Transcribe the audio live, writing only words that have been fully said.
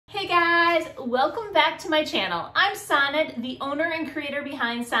welcome back to my channel. I'm Sonnet, the owner and creator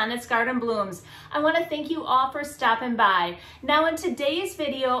behind Sonnet's Garden Blooms. I want to thank you all for stopping by. Now in today's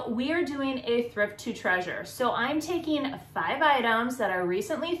video, we are doing a thrift to treasure. So I'm taking 5 items that I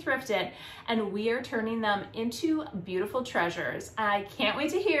recently thrifted and we are turning them into beautiful treasures. I can't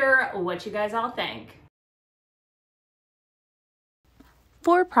wait to hear what you guys all think.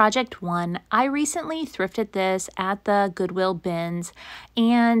 For project 1, I recently thrifted this at the Goodwill Bins,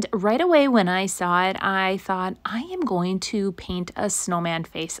 and right away when I saw it, I thought I am going to paint a snowman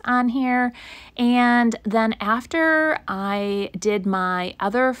face on here. And then after I did my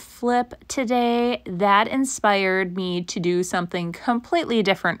other flip today, that inspired me to do something completely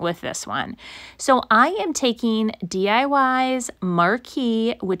different with this one. So I am taking DIY's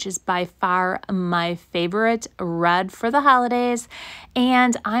Marquee, which is by far my favorite red for the holidays,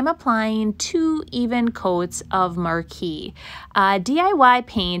 and I'm applying 2 even coats of Marquee. DIY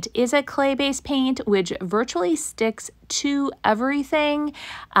paint is a clay-based paint which virtually sticks to everything.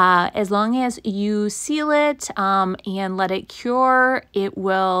 As long as you seal it and let it cure, it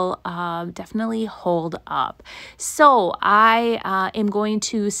will definitely hold up. So I am going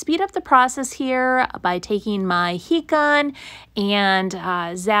to speed up the process here by taking my heat gun and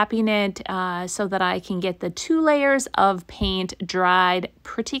zapping it so that I can get the 2 layers of paint dried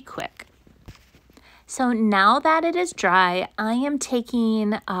pretty quick. So now that it is dry, I am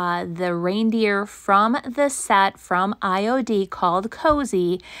taking the reindeer from the set from IOD called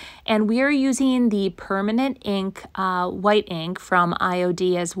Cozy, and we are using the permanent ink, white ink from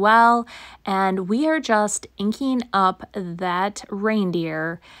IOD as well, and we are just inking up that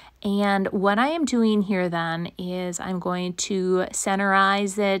reindeer. And what I am doing here then is I'm going to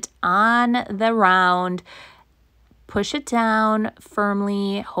centerize it on the round, push it down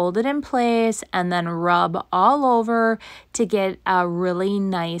firmly, hold it in place, and then rub all over to get a really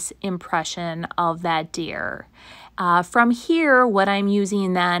nice impression of that deer. From here, what I'm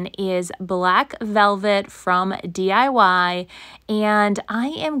using then is black velvet from DIY, and I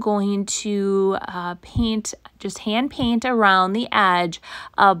am going to just hand paint around the edge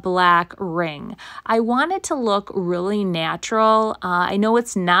a black ring. I want it to look really natural. I know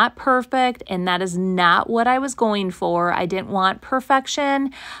it's not perfect, and that is not what I was going for. I didn't want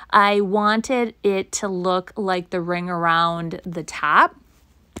perfection. I wanted it to look like the ring around the top.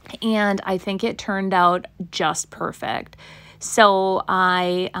 And I think it turned out just perfect. So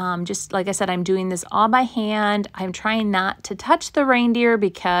I just, like I said, I'm doing this all by hand. I'm trying not to touch the reindeer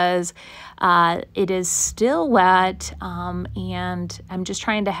because it is still wet, and I'm just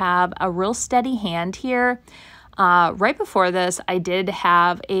trying to have a real steady hand here. Right before this, I did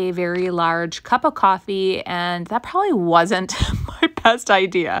have a very large cup of coffee, and that probably wasn't my best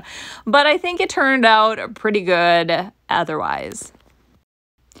idea, but I think it turned out pretty good otherwise.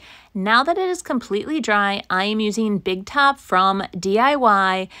 Now that it is completely dry, I am using Big Top from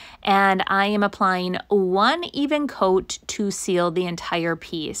DIY, and I am applying 1 even coat to seal the entire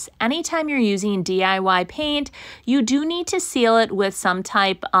piece. Anytime you're using DIY paint, you do need to seal it with some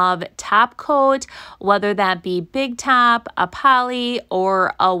type of top coat, whether that be Big Top, a poly,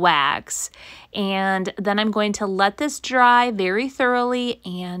 or a wax. And then I'm going to let this dry very thoroughly,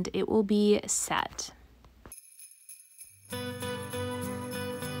 and it will be set.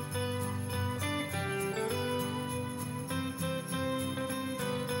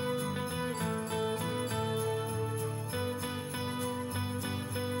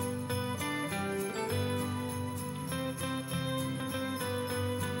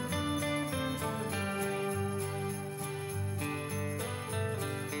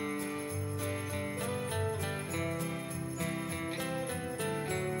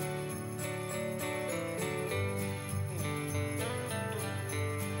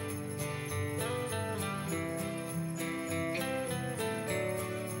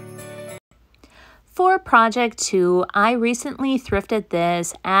 For project 2, I recently thrifted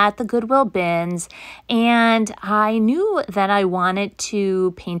this at the Goodwill Bins, and I knew that I wanted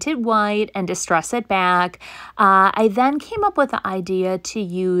to paint it white and distress it back. I then came up with the idea to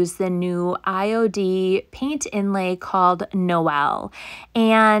use the new IOD paint inlay called Noel,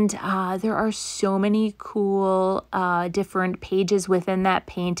 and there are so many cool different pages within that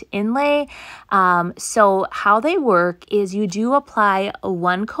paint inlay. So how they work is you do apply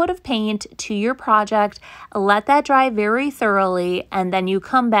 1 coat of paint to your project, let that dry very thoroughly, and then you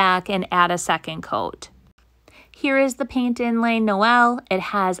come back and add a 2nd coat. Here is the paint inlay Noel. It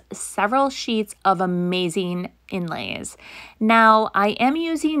has several sheets of amazing inlays. Now I am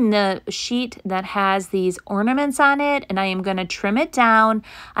using the sheet that has these ornaments on it, and I am going to trim it down.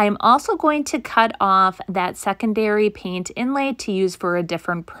 I am also going to cut off that secondary paint inlay to use for a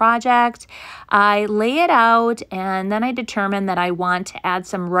different project. I lay it out, and then I determine that I want to add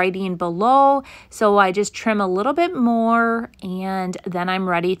some writing below, so I just trim a little bit more, and then I'm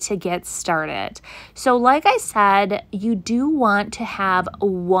ready to get started. So like I said, you do want to have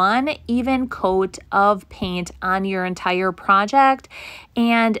one even coat of paint on your entire project,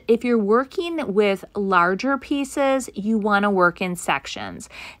 and if you're working with larger pieces, you want to work in sections.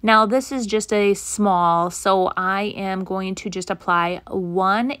 Now this is just a small, so I am going to just apply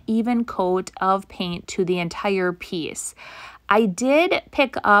one even coat of paint to the entire piece. I did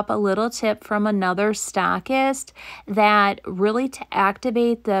pick up a little tip from another stockist that really to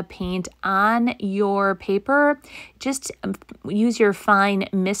activate the paint on your paper, just use your fine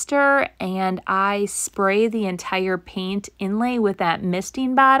mister, and I spray the entire paint inlay with that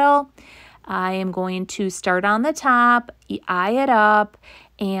misting bottle. I am going to start on the top, eye it up,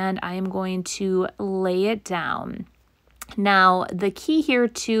 and I am going to lay it down. Now, the key here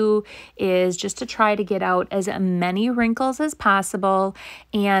too is just to try to get out as many wrinkles as possible,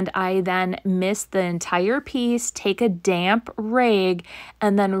 and I then mist the entire piece, take a damp rag,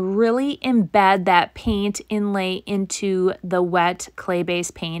 and then really embed that paint inlay into the wet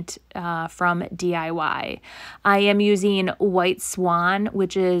clay-based paint from DIY. I am using White Swan,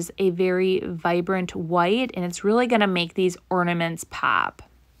 which is a very vibrant white, and it's really going to make these ornaments pop.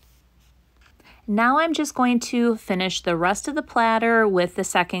 Now I'm just going to finish the rest of the platter with the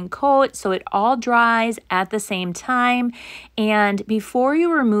second coat so it all dries at the same time. And before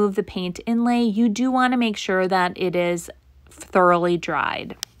you remove the paint inlay, you do want to make sure that it is thoroughly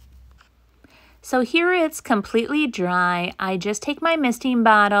dried. So here it's completely dry. I just take my misting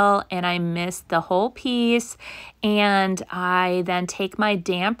bottle and I mist the whole piece, and I then take my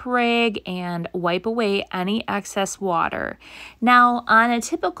damp rag and wipe away any excess water. Now on a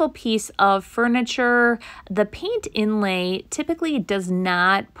typical piece of furniture, the paint inlay typically does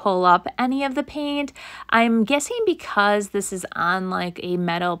not pull up any of the paint. I'm guessing because this is on like a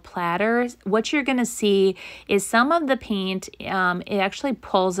metal platter, what you're gonna see is some of the paint, it actually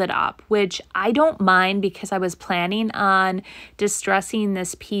pulls it up, which I don't mind because I was planning on distressing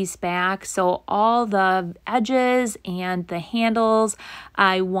this piece back. So all the edges and the handles,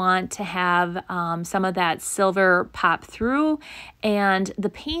 I want to have some of that silver pop through, and the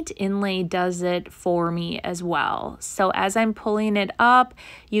paint inlay does it for me as well. So as I'm pulling it up,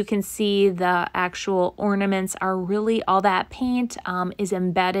 you can see the actual ornaments are really, all that paint is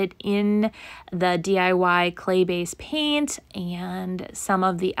embedded in the DIY clay-based paint, and some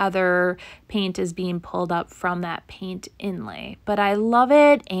of the other paint is being pulled up from that paint inlay. But I love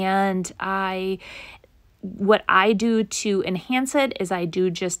it, and what I do to enhance it is I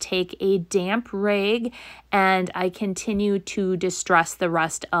do just take a damp rag and I continue to distress the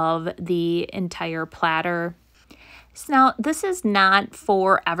rest of the entire platter. So now this is not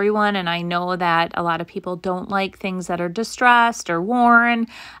for everyone, and I know that a lot of people don't like things that are distressed or worn,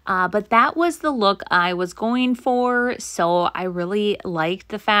 but that was the look I was going for. So I really liked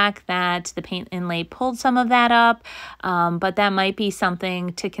the fact that the paint inlay pulled some of that up, but that might be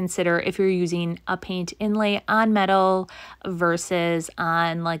something to consider if you're using a paint inlay on metal versus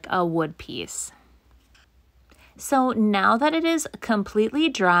on like a wood piece. So now that it is completely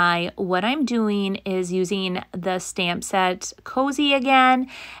dry, what I'm doing is using the stamp set Cozy again,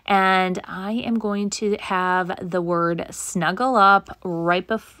 and I am going to have the word snuggle up right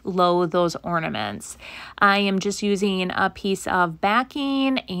below those ornaments. I am just using a piece of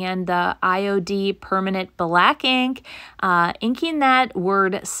backing and the IOD permanent black ink, inking that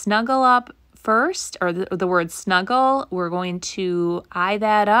word snuggle up first, or the word snuggle. We're going to eye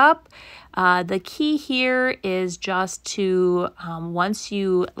that up. The key here is just to, once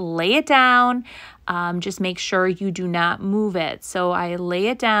you lay it down, just make sure you do not move it. So I lay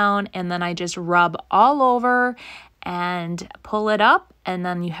it down and then I just rub all over and pull it up, and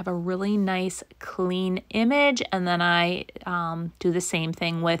then you have a really nice clean image, and then I do the same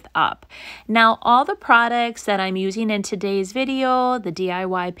thing with up. Now all the products that I'm using in today's video, the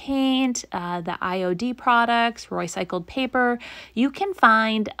DIY paint, the IOD products, recycled paper, you can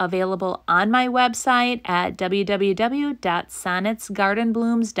find available on my website at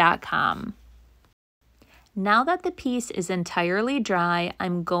www.sonnetsgardenblooms.com. Now that the piece is entirely dry,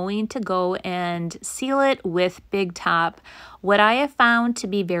 I'm going to go and seal it with Big Top. What I have found to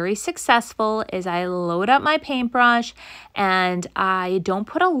be very successful is I load up my paintbrush and I don't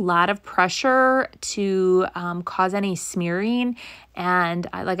put a lot of pressure to cause any smearing. And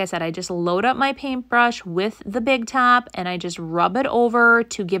like I said, I just load up my paintbrush with the Big Top and I just rub it over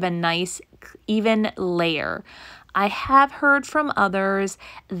to give a nice even layer. I have heard from others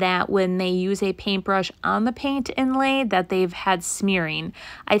that when they use a paintbrush on the paint inlay that they've had smearing.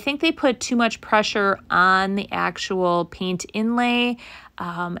 I think they put too much pressure on the actual paint inlay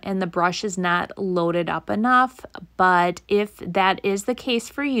and the brush is not loaded up enough. But if that is the case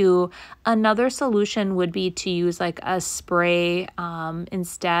for you, another solution would be to use like a spray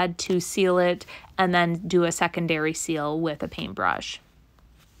instead to seal it and then do a secondary seal with a paintbrush.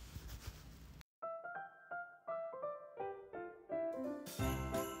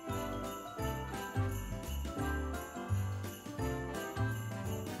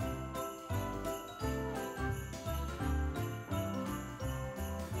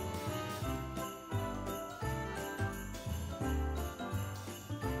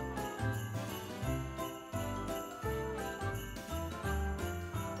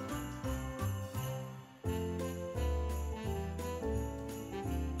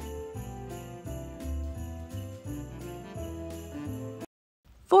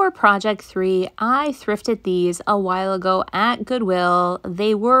 For project 3, I thrifted these a while ago at Goodwill.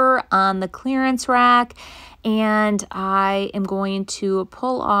 They were on the clearance rack and I am going to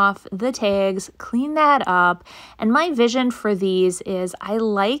pull off the tags, clean that up. And my vision for these is I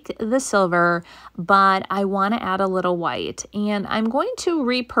like the silver, but I want to add a little white. And I'm going to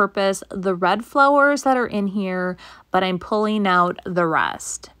repurpose the red flowers that are in here, but I'm pulling out the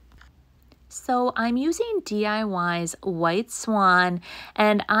rest. So I'm using DIY's White Swan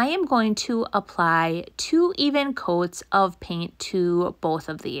and I am going to apply 2 even coats of paint to both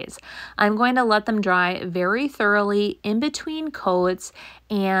of these. I'm going to let them dry very thoroughly in between coats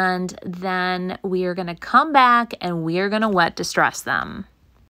and then we are going to come back and we are going to wet distress them.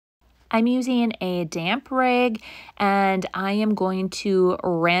 I'm using a damp rag and I am going to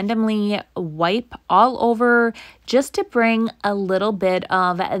randomly wipe all over just to bring a little bit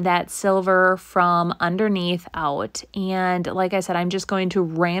of that silver from underneath out. And like I said, I'm just going to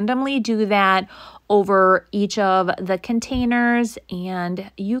randomly do that over each of the containers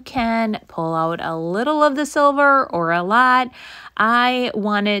and you can pull out a little of the silver or a lot. I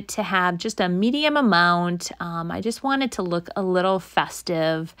wanted to have just a medium amount. I just wanted to look a little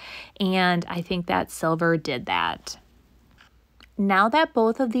festive and I think that silver did that. Now that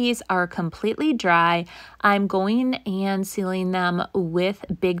both of these are completely dry, I'm going and sealing them with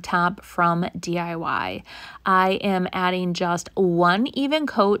Big Top from DIY. I am adding just 1 even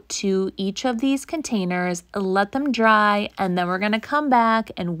coat to each of these containers, let them dry, and then we're going to come back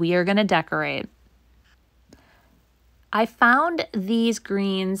and we are going to decorate. I found these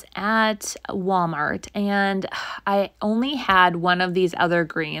greens at Walmart and I only had one of these other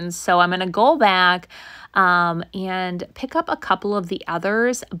greens. So I'm going to go back and pick up a couple of the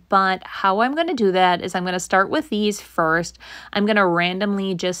others. But how I'm going to do that is I'm going to start with these first. I'm going to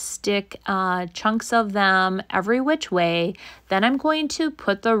randomly just stick chunks of them every which way. Then I'm going to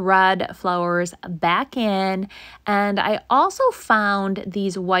put the red flowers back in. And I also found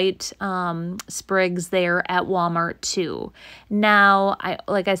these white sprigs there at Walmart too. Now,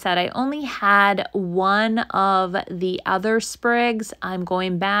 like I said, I only had one of the other sprigs. I'm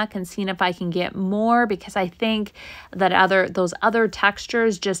going back and seeing if I can get more because I think that those other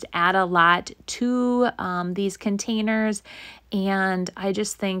textures just add a lot to these containers. And I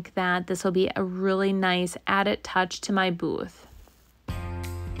just think that this will be a really nice added touch to my booth.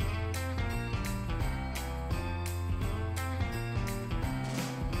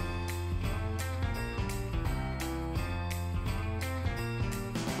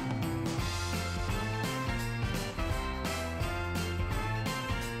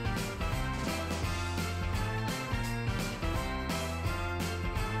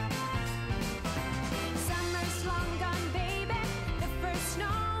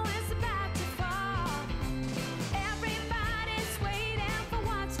 Snow is about to fall. Everybody's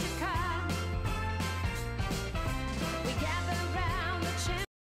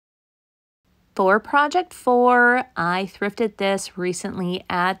For project 4, I thrifted this recently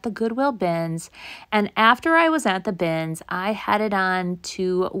at the Goodwill Bins, and after I was at the bins, I headed on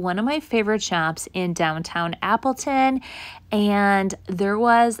to one of my favorite shops in downtown Appleton, and there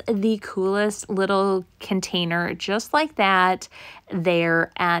was the coolest little container just like that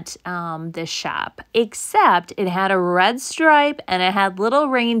there at this shop, except it had a red stripe and it had little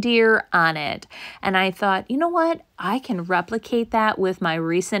reindeer on it. And I thought, you know what? I can replicate that with my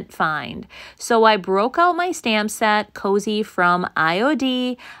recent find. So I broke out my stamp set, Cozy from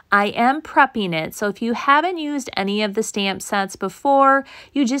IOD. I am prepping it. So if you haven't used any of the stamp sets before,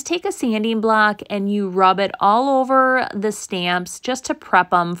 you just take a sanding block and you rub it all over the stamps just to prep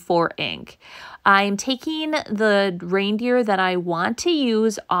them for ink. I'm taking the reindeer that I want to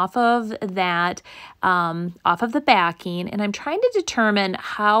use off of that, off of the backing, and I'm trying to determine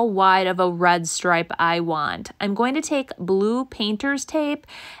how wide of a red stripe I want. I'm going to take blue painter's tape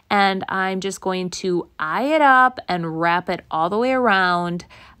and I'm just going to eye it up and wrap it all the way around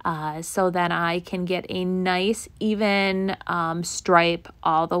so that I can get a nice even stripe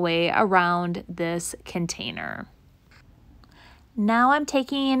all the way around this container. Now I'm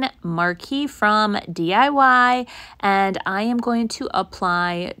taking Marquee from DIY and I am going to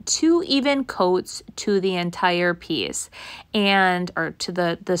apply 2 even coats to the entire piece or to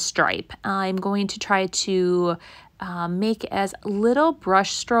the stripe. I'm going to try to make as little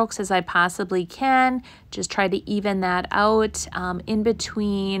brush strokes as I possibly can. Just try to even that out. In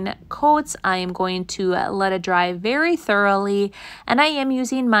between coats, I am going to let it dry very thoroughly, and I am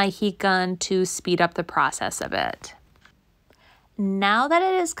using my heat gun to speed up the process of it. Now that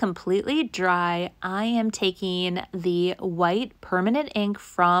it is completely dry, I am taking the white permanent ink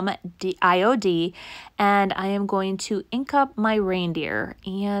from IOD and I am going to ink up my reindeer.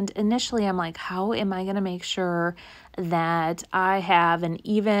 And initially I'm like, how am I going to make sure that I have an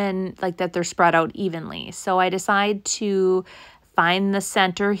even, like that they're spread out evenly? So I decide to find the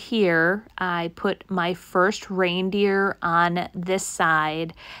center here. I put my first reindeer on this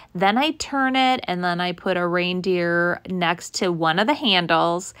side, then I turn it and then I put a reindeer next to one of the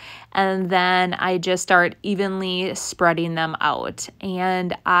handles, and then I just start evenly spreading them out.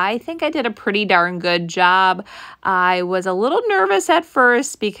 And I think I did a pretty darn good job. I was a little nervous at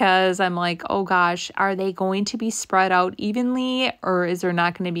first because I'm like, oh gosh, are they going to be spread out evenly or is there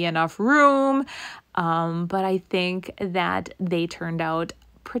not going to be enough room? But I think that they turned out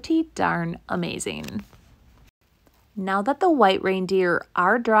pretty darn amazing. Now that the white reindeer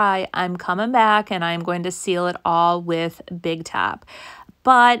are dry, I'm coming back and I'm going to seal it all with Big Top.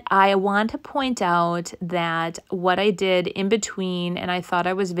 But I want to point out that what I did in between, and I thought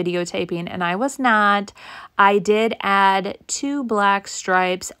I was videotaping and I was not, I did add 2 black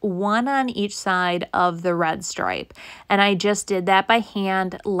stripes, 1 on each side of the red stripe. And I just did that by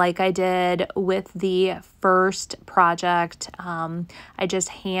hand like I did with the first project. I just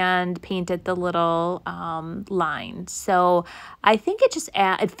hand painted the little line. So I think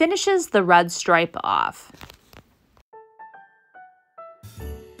it finishes the red stripe off.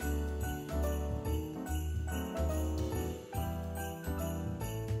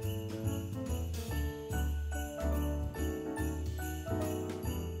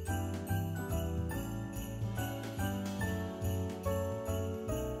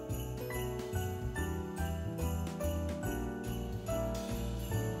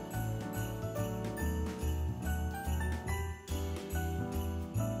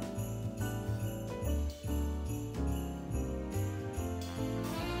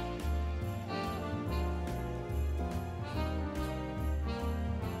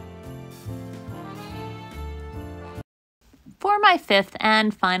 For my 5th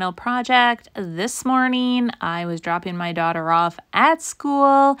and final project, this morning I was dropping my daughter off at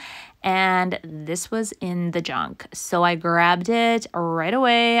school and this was in the junk. So I grabbed it right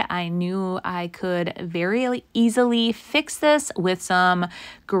away. I knew I could very easily fix this with some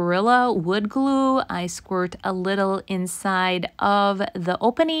Gorilla wood glue. I squirt a little inside of the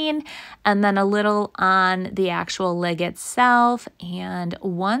opening and then a little on the actual leg itself. And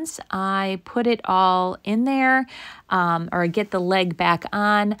once I put it all in there, or get the leg back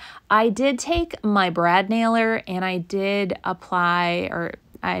on, I did take my brad nailer and I did apply, or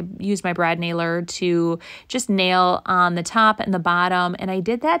I used my brad nailer to just nail on the top and the bottom, and I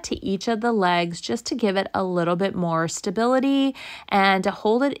did that to each of the legs just to give it a little bit more stability and to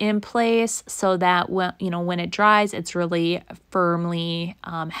hold it in place so that when it dries, it's really firmly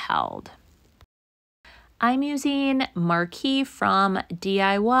held. I'm using Marquee from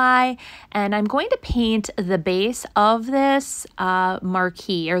DIY, and I'm going to paint the base of this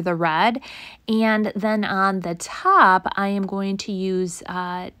marquee, or the red, and then on the top I am going to use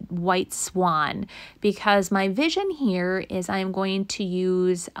White Swan, because my vision here is I'm going to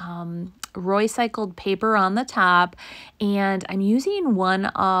use recycled paper on the top, and I'm using one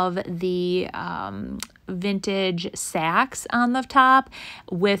of the vintage sacks on the top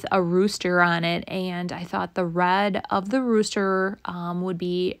with a rooster on it, and I thought the red of the rooster would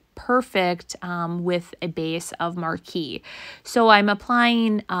be perfect with a base of marquee. So I'm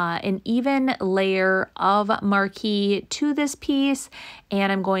applying an even layer of marquee to this piece,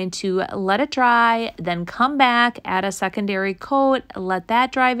 and I'm going to let it dry, then come back, add a secondary coat, let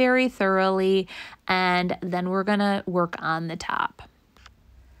that dry very thoroughly, and then we're gonna work on the top.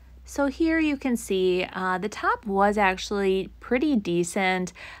 So here you can see the top was actually pretty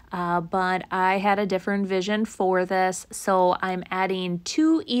decent, but I had a different vision for this. So I'm adding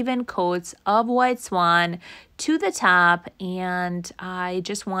 2 even coats of White Swan to the top, and I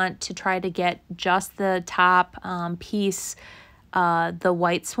just want to try to get just the top piece, the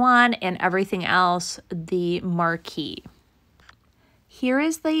White Swan, and everything else the marquee. Here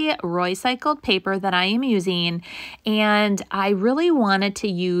is the recycled paper that I am using, and I really wanted to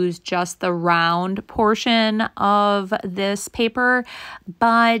use just the round portion of this paper,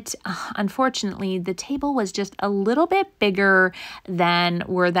 but unfortunately the table was just a little bit bigger than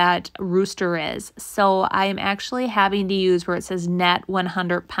where that rooster is. So I'm actually having to use where it says net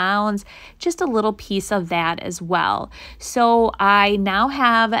 100 pounds, just a little piece of that as well. So I now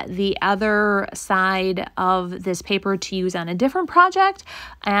have the other side of this paper to use on a different project,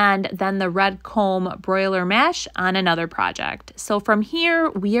 and then the red comb broiler mesh on another project. So from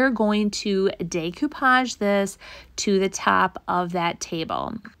here, we are going to decoupage this to the top of that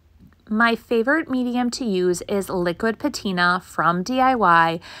table. My favorite medium to use is liquid patina from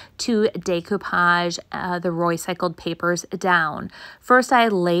DIY to decoupage the recycled papers down. First, I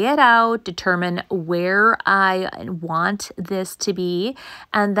lay it out, determine where I want this to be,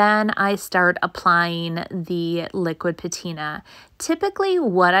 and then I start applying the liquid patina. Typically,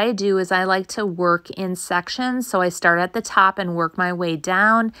 what I do is I like to work in sections, so I start at the top and work my way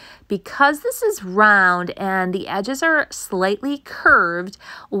down. Because this is round and the edges are slightly curved,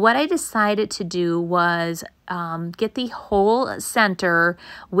 what I decided to do was get the whole center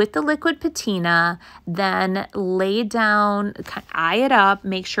with the liquid patina, then lay down, eye it up,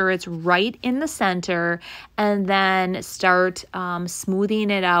 make sure it's right in the center, and then start smoothing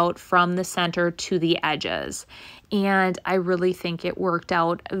it out from the center to the edges. And I really think it worked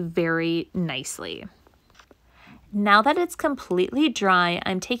out very nicely. Now that it's completely dry,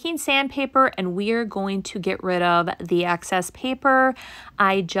 I'm taking sandpaper and we are going to get rid of the excess paper.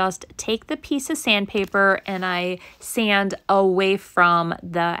 I just take the piece of sandpaper and I sand away from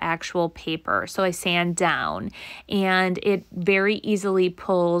the actual paper. So I sand down, and it very easily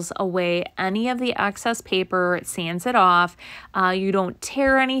pulls away any of the excess paper. It sands it off. You don't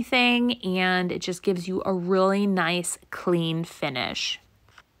tear anything, and it just gives you a really nice clean finish.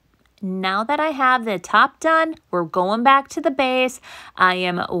 Now that I have the top done, we're going back to the base. I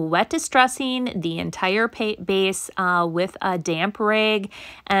am wet distressing the entire base with a damp rag.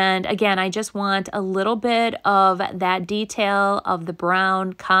 And again, I just want a little bit of that detail of the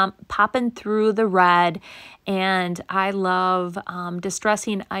brown popping through the red. And I love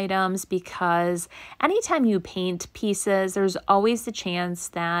distressing items because anytime you paint pieces, there's always the chance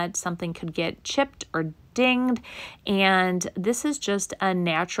that something could get chipped or dinged, and this is just a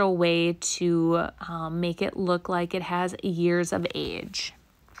natural way to make it look like it has years of age.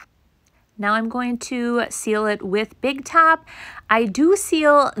 Now I'm going to seal it with Big Top. I do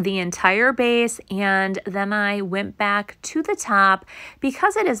seal the entire base, and then I went back to the top.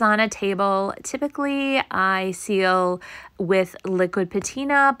 Because it is on a table, typically I seal with liquid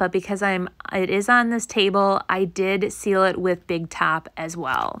patina, but because it is on this table, I did seal it with Big Top as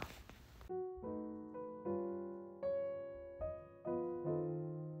well.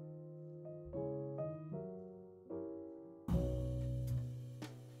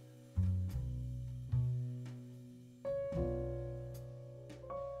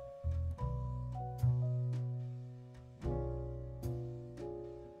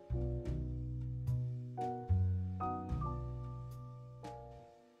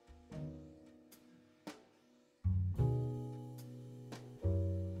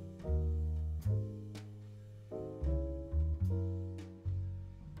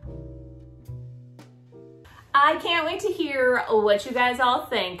 I can't wait to hear what you guys all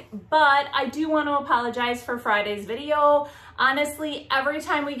think, but I do want to apologize for Friday's video. Honestly, every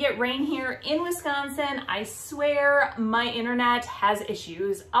time we get rain here in Wisconsin, I swear my internet has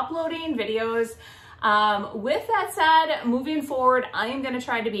issues uploading videos. With that said, moving forward, I am going to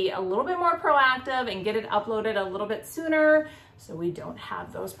try to be a little bit more proactive and get it uploaded a little bit sooner so we don't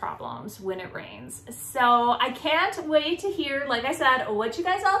have those problems when it rains. So I can't wait to hear, like I said, what you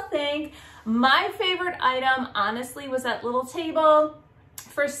guys all think. My favorite item, honestly, was that little table.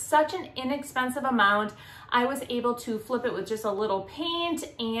 For such an inexpensive amount, I was able to flip it with just a little paint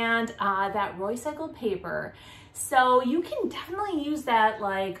and that recycled paper. So you can definitely use that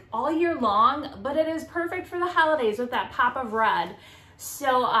like all year long, but it is perfect for the holidays with that pop of red.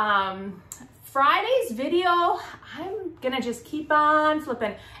 So Friday's video, I'm gonna just keep on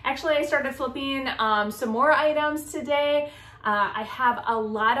flipping. Actually, I started flipping some more items today. I have a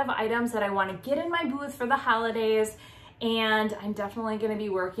lot of items that I wanna get in my booth for the holidays, and I'm definitely gonna be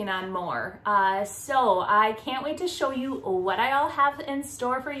working on more. So I can't wait to show you what I all have in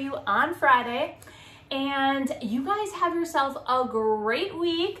store for you on Friday. And you guys have yourself a great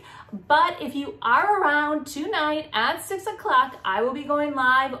week. But if you are around tonight at 6 o'clock, I will be going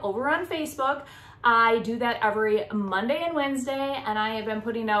live over on Facebook. I do that every Monday and Wednesday, and I have been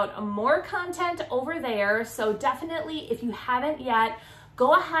putting out more content over there. So definitely, if you haven't yet,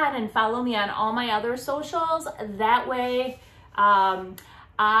 go ahead and follow me on all my other socials. That way,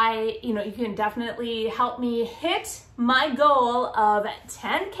 you can definitely help me hit my goal of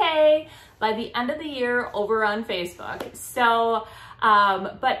 10K by the end of the year over on Facebook. So,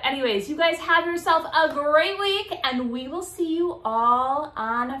 but anyways, you guys have yourself a great week, and we will see you all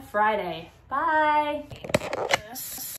on Friday. Bye.